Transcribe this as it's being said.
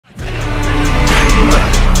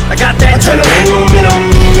got that adrenaline momentum,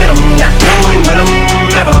 not knowing when I'm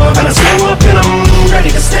never gonna slow up and I'm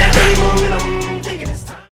ready to snap any momentum, thinking it's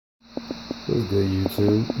time. What's good,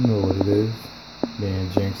 YouTube? You know what it is.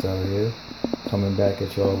 Man, Jinx out here. Coming back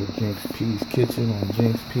at y'all with Jinx P's Kitchen on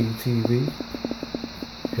Jinx P TV.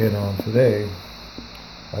 Hit on today.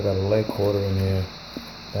 I got a leg quarter in here.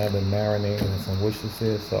 I've been marinating in some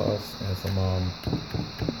Worcestershire sauce and some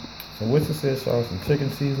Worcestershire sauce and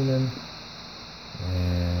chicken seasoning.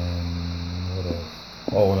 And what else?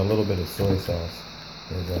 Oh, and a little bit of soy sauce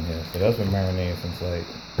is in here. So that's been marinating since like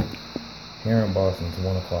here in Boston, it's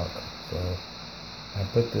 1 o'clock. So I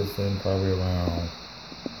put this in probably around,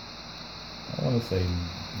 I want to say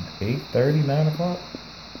 8:30, 9 o'clock.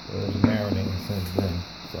 So it was marinating since then.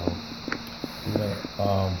 So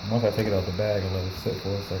once I take it out the bag and let it sit for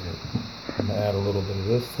a second, I'm gonna add a little bit of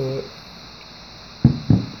this to it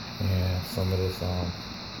and some of this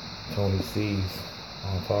Tony C's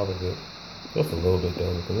on top of it. Just a little bit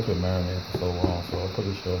though, because it's been marinating for so long, so I'm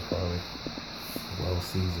pretty sure it's probably well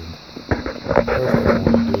seasoned. First thing I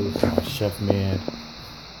want to do is my Chef Man.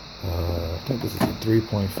 I think this is a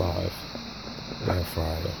 3.5 air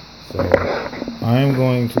fryer. So I am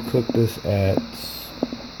going to cook this at,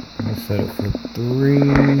 I'm going to set it for 3.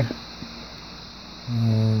 I'm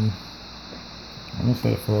going to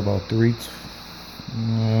set it for about 3.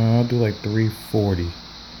 I'll do like 340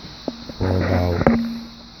 for about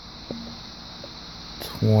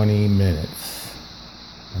 20 minutes.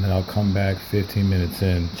 And then I'll come back 15 minutes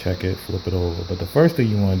in, check it, flip it over. But the first thing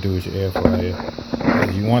you want to do is your air fryer.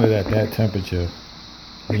 Is you want it at that temperature.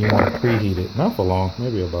 And you want to preheat it. Not for long,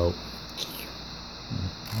 maybe about,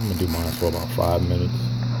 I'm going to do mine for about 5 minutes.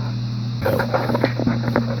 Yep.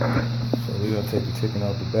 So we're going to take the chicken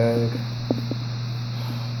out the bag.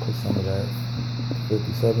 Put some of that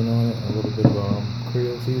 57 on it, a little bit of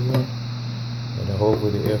Creole seasoning. And then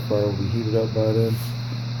hopefully the air fryer will be heated up by then.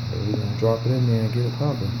 And we're going to drop it in there and get it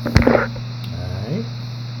popping. Alright.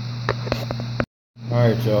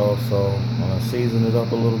 Alright, y'all. So I'm going to season it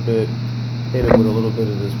up a little bit. Hit it with a little bit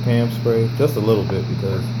of this Pam spray. Just a little bit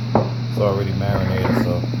because it's already marinated.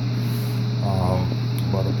 So I'm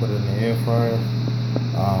about to put it in the air fryer.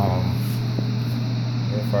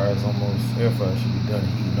 Air fryer should be done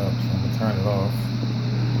heating up. So I'm going to turn it off.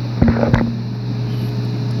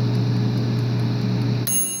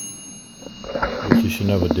 Which you should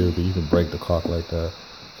never do because you can break the clock like that.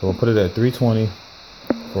 So we'll put it at 320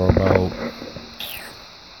 for about,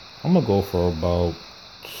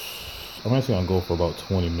 I'm actually gonna go for about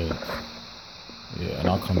 20 minutes. Yeah, and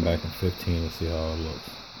I'll come back in 15 and see how it looks.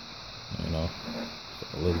 You know,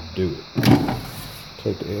 so let's do it.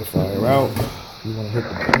 Take the air fryer out. You wanna hit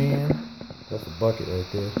the pan. That's the bucket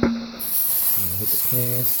right there. You wanna hit the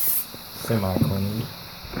pan, semi-cleaned.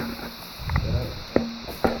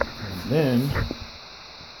 And then, let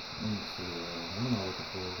me see, I don't know what to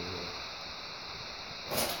call it.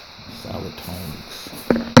 Salad tones.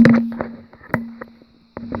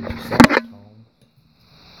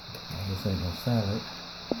 This ain't no salad.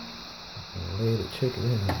 Lay the chicken in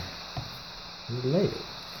there. Just lay it.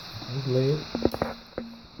 Just lay it.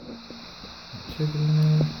 Chicken in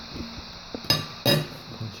there.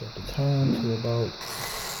 Punch up the time to about,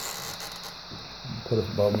 put it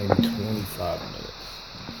about maybe 25 minutes.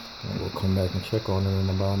 And we'll come back and check on it in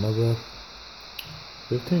about another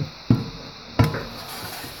 15.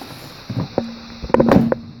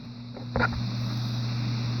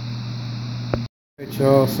 Alright,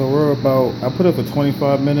 y'all, so we're about, I put it for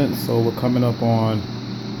 25 minutes, so we're coming up on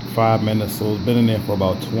 5 minutes. So it's been in there for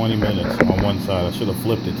about 20 minutes on one side. I should have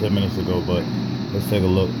flipped it 10 minutes ago, but let's take a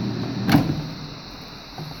look.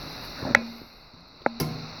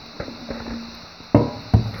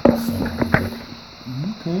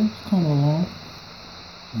 Okay, it's coming along.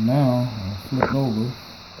 Now, I'll flip it over.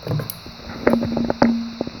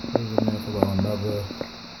 Put it in there for about another,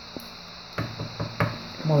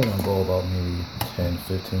 I'm only gonna go about maybe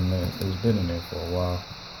 10-15 minutes. It's been in there for a while.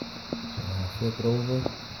 So I'm gonna flip it over.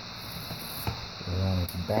 Put it on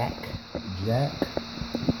its back, jack.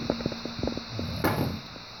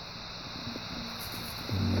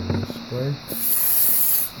 And a little spray.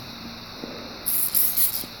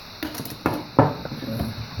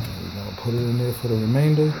 Put it in there for the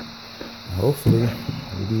remainder. Hopefully,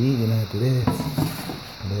 we'll be eating after this.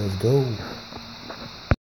 Let's go.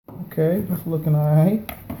 Okay, it's looking alright.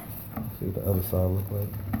 Let's see what the other side look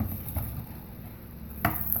like.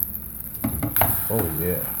 Oh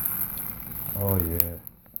yeah. Oh yeah.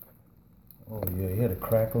 Oh yeah. You hear the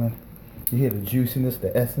crackling? You hear the juiciness,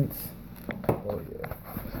 the essence? Oh yeah.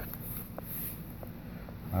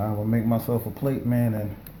 I will make myself a plate, man,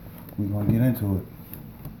 and we're gonna get into it.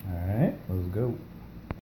 Alright, let's go.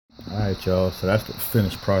 Alright, y'all, so that's the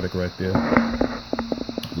finished product right there.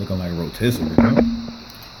 Looking like rotisserie, huh?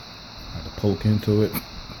 I had to poke into it,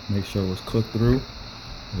 make sure it was cooked through.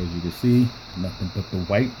 As you can see, nothing but the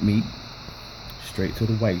white meat. Straight to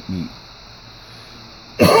the white meat.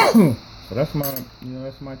 So that's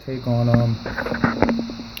my take on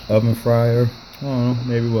oven fryer. I don't know,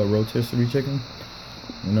 maybe what, rotisserie chicken?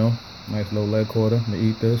 You know, nice little leg quarter to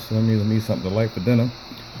eat this. So that means I need something to like for dinner.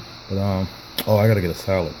 But oh, I gotta get a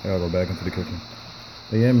salad. I gotta go back into the kitchen.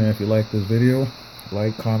 But yeah, man, if you like this video,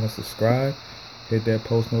 like, comment, subscribe, hit that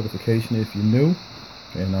post notification if you're new,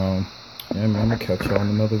 and yeah, man, I'm gonna catch y'all in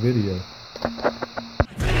another video.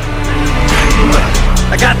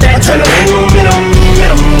 I got that adrenaline in 'em,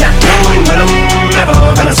 not knowing when I'm never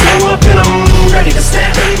gonna slow up in 'em, ready to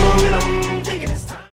snap any moment.